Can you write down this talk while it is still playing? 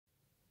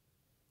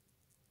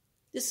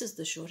This is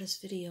the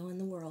shortest video in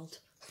the world.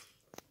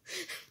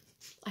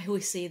 I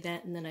always say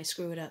that and then I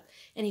screw it up.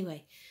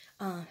 Anyway,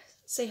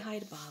 say hi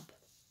to Bob.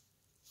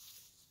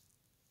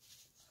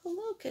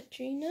 Hello,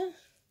 Katrina.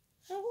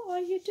 How are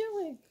you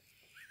doing?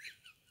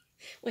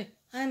 Wait,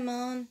 hi,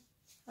 Mon.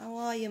 How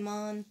are you,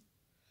 Mon?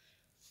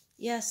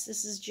 Yes,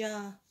 this is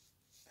Ja.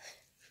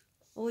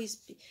 Always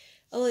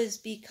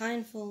be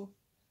kind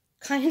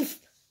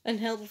and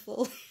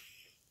helpful.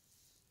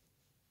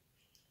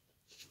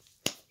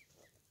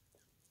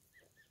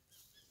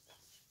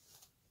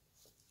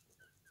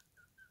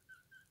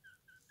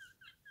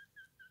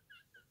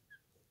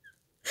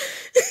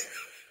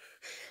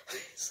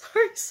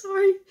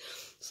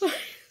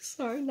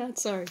 Sorry, not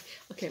sorry.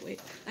 Okay,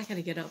 wait. I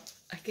gotta get up.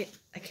 I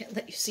can't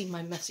let you see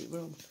my messy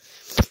room.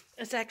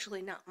 It's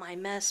actually not my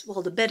mess.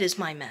 Well, the bed is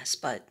my mess,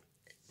 but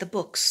the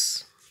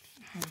books.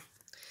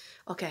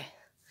 Okay.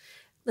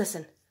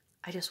 Listen,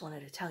 I just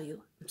wanted to tell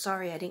you. I'm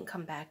sorry I didn't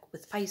come back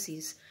with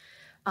Pisces.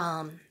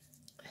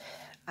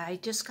 I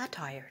just got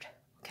tired,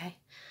 okay?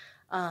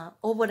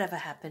 Or whatever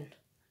happened.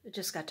 I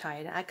just got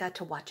tired. I got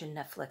to watching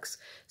Netflix.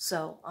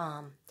 So,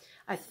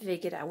 I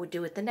figured I would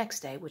do it the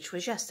next day, which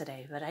was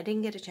yesterday, but I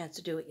didn't get a chance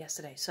to do it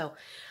yesterday. So,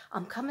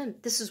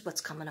 this is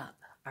what's coming up,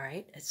 all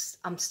right?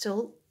 I'm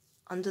still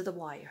under the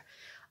wire.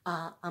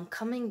 I'm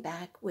coming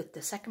back with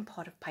the second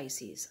part of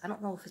Pisces. I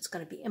don't know if it's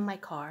going to be in my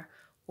car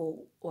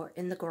or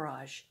in the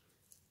garage,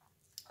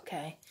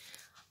 okay?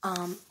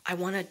 I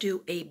want to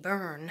do a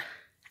burn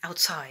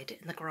outside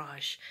in the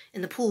garage,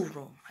 in the pool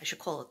room. I should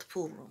call it the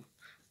pool room,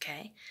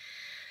 okay?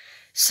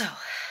 So,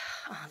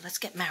 let's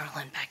get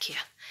Marilyn back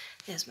here.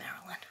 There's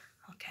Marilyn.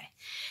 Okay.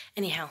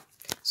 Anyhow,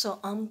 so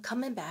I'm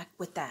coming back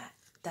with that.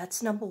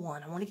 That's number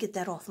one. I want to get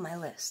that off my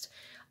list.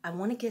 I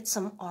want to get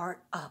some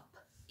art up,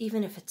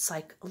 even if it's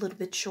like a little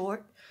bit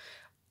short.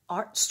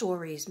 Art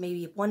stories,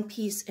 maybe one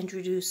piece,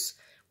 introduce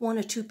one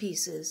or two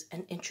pieces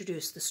and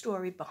introduce the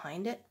story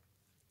behind it.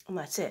 And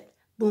that's it.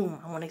 Boom.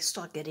 I want to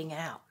start getting it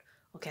out.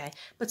 Okay.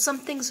 But some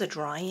things are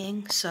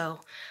drying, so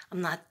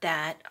I'm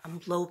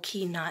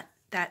low-key not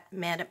that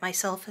mad at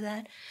myself for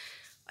that.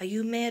 Are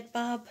you mad,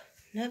 Bob?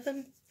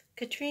 Never,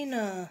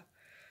 Katrina.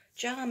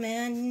 Ja,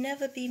 man,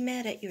 never be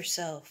mad at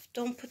yourself.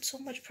 Don't put so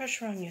much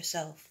pressure on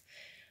yourself.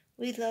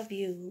 We love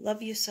you.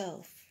 Love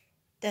yourself.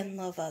 Then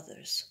love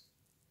others.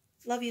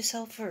 Love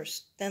yourself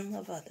first, then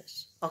love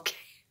others. Okay.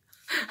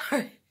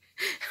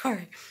 All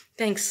right.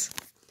 Thanks,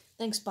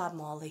 Bob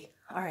Marley.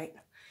 All right.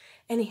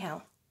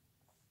 Anyhow,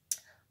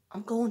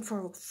 I'm going for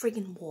a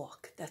friggin'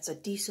 walk. That's a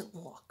decent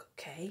walk,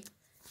 okay?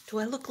 Do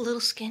I look a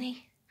little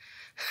skinny?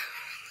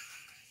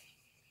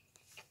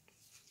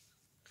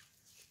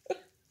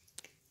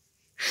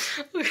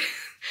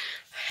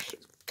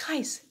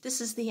 Guys,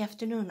 this is the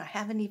afternoon. I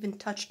haven't even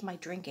touched my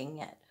drinking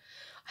yet.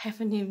 I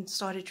haven't even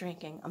started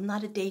drinking. I'm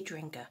not a day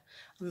drinker.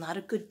 I'm not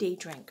a good day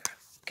drinker.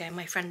 Okay,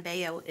 my friend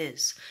Bayo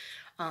is.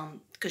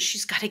 Because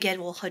she's got to get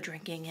all her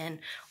drinking in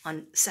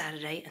on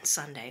Saturday and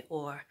Sunday.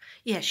 Or,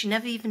 yeah, she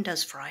never even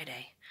does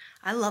Friday.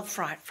 I love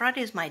Friday.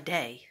 Friday is my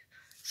day.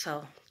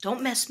 So,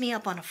 don't mess me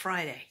up on a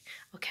Friday,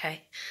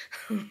 okay?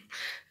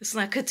 It's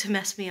not good to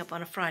mess me up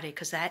on a Friday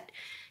because that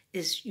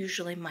is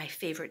usually my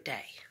favorite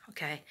day,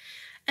 okay?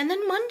 And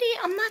then Monday,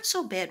 I'm not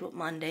so bad with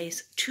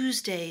Mondays.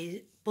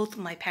 Tuesday, both of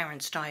my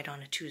parents died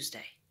on a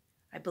Tuesday.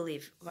 I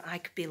believe. I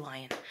could be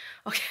lying.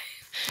 Okay.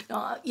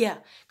 Yeah,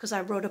 because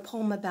I wrote a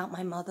poem about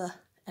my mother,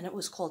 and it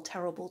was called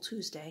Terrible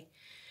Tuesday,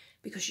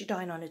 because she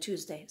died on a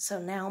Tuesday. So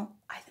now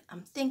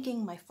I'm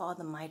thinking my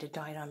father might have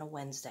died on a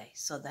Wednesday.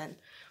 So then,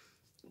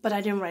 but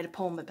I didn't write a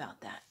poem about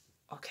that.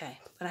 Okay.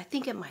 But I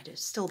think it might have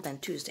still been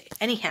Tuesday.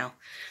 Anyhow,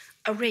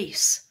 a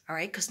race, all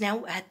right? Because now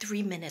we're at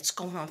 3 minutes,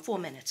 going on 4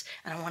 minutes,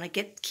 and I want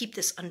to keep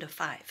this under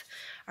 5.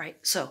 All right,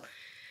 so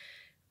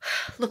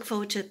look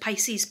forward to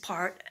Pisces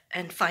part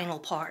and final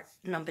part,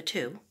 number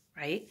 2,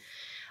 right?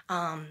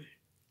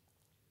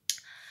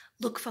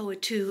 Look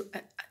forward to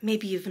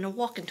maybe even a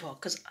walk and talk,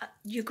 because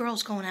your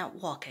girl's going out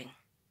walking,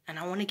 and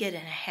I want to get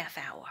in a half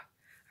hour,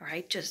 all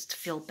right? Just to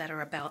feel better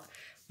about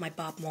my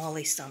Bob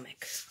Marley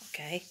stomach,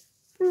 okay?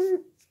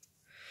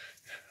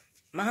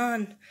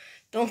 Man,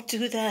 don't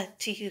do that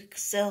to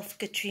yourself,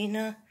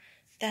 Katrina.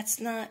 That's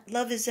not...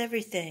 Love is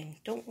everything.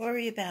 Don't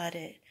worry about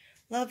it.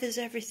 Love is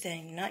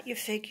everything, not your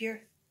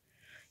figure.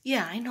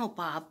 Yeah, I know,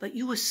 Bob, but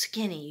you were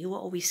skinny. You were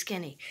always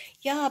skinny.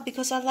 Yeah,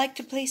 because I like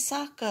to play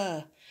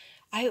soccer.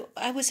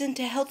 I was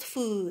into health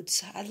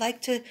foods.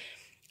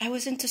 I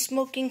was into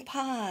smoking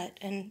pot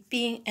and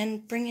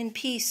bringing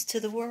peace to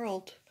the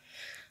world.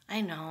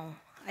 I know.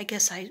 I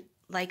guess I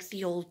like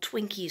the old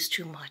Twinkies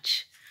too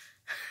much.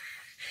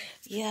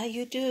 Yeah,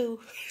 you do.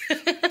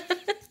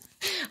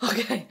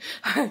 Okay.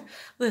 All right.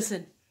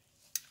 Listen,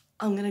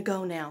 I'm going to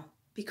go now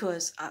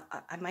because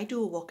I might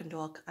do a walk and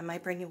talk. I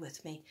might bring it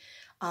with me.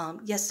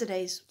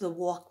 Yesterday's, the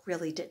walk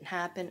really didn't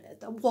happen.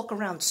 The walk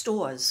around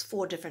stores,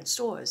 4 different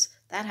stores,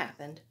 that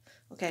happened.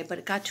 Okay, but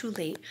it got too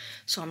late.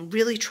 So I'm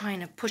really trying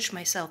to push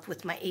myself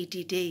with my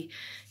ADD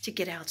to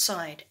get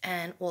outside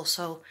and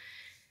also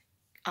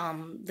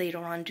later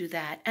on do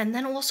that. And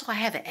then also I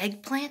have an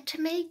eggplant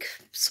to make,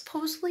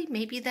 supposedly.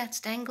 Maybe that's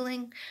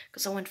dangling,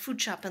 because I went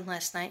food shopping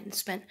last night and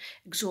spent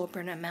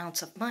exorbitant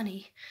amounts of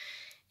money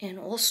in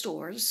all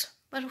stores.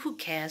 But who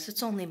cares?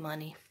 It's only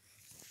money.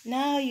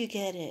 Now you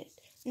get it.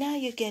 Now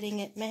you're getting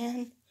it,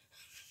 man.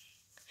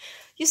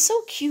 You're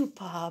so cute,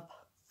 Bob.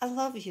 I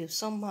love you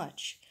so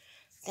much.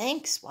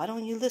 Thanks. Why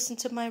don't you listen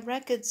to my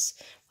records?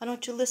 Why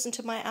don't you listen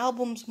to my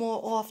albums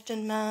more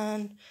often,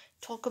 man?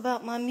 Talk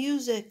about my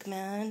music,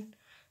 man.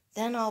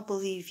 Then I'll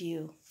believe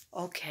you.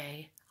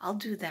 Okay, I'll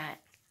do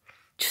that.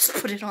 Just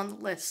put it on the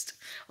list.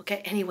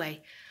 Okay,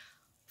 anyway,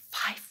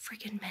 5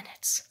 friggin'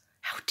 minutes.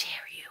 How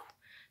dare you?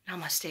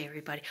 Namaste,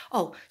 everybody.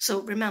 Oh,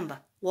 so remember,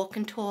 walk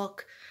and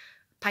talk,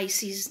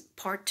 Pisces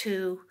part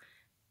 2,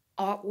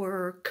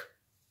 artwork,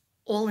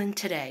 all in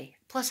today.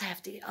 Plus, I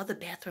have the other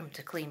bathroom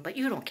to clean, but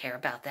you don't care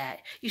about that.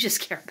 You just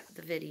care about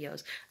the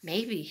videos.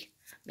 Maybe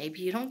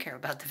you don't care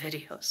about the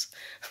videos.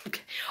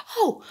 Okay.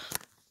 Oh,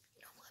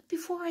 you know what?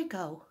 Before I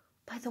go,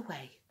 by the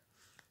way,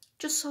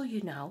 just so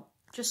you know,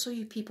 just so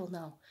you people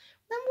know,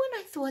 remember when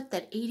I thought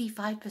that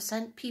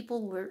 85%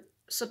 people were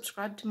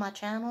subscribed to my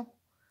channel?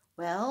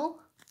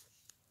 Well,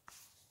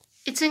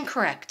 it's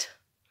incorrect.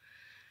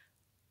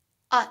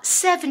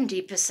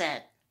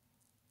 70%.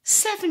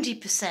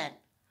 70%.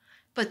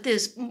 But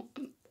there's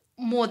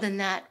more than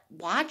that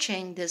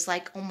watching. There's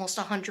like almost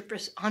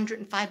 100%,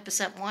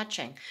 105%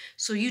 watching.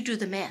 So you do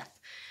the math.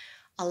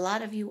 A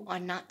lot of you are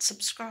not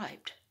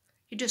subscribed.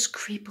 You're just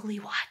creepily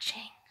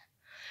watching.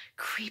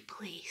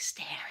 Creepily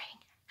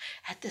staring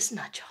at this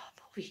nut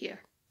job over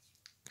here.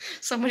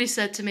 Somebody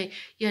said to me,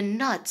 "You're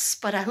nuts,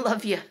 but I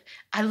love you.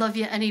 I love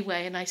you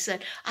anyway." And I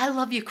said, "I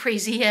love you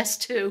crazy ass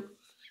too."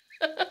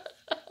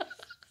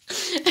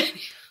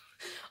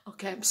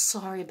 Okay, I'm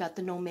sorry about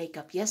the no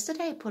makeup.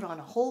 Yesterday I put on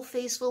a whole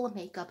face full of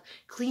makeup,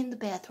 cleaned the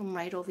bathroom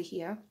right over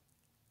here.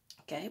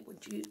 Okay,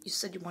 you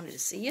said you wanted to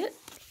see it?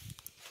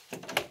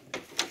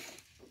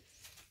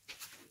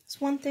 It's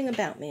one thing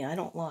about me, I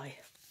don't lie.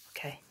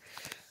 Okay.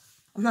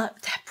 I'm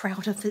not that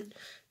proud of it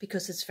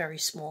because it's very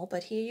small,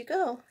 but here you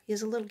go.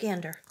 Here's a little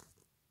gander.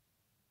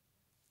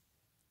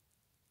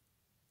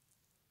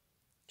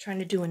 Trying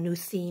to do a new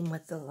theme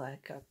with the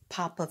like a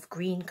pop of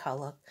green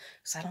color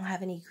because I don't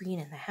have any green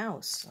in the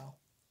house. So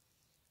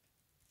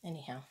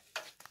anyhow,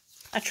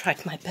 I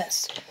tried my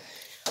best.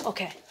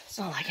 Okay, it's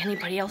not like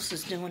anybody else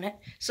is doing it.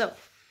 So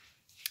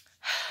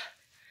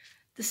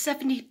the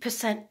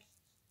 70%,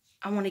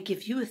 I want to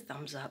give you a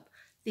thumbs up.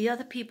 The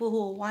other people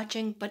who are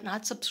watching but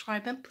not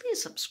subscribing,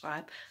 please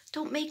subscribe.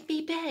 Don't make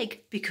me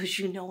beg, because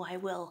you know I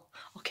will.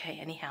 Okay,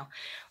 anyhow,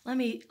 let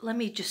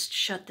me just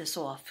shut this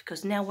off,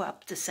 because now we're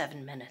up to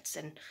 7 minutes,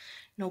 and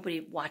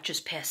nobody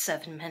watches past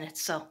 7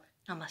 minutes, so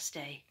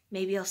namaste.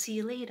 Maybe I'll see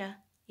you later.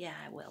 Yeah,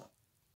 I will.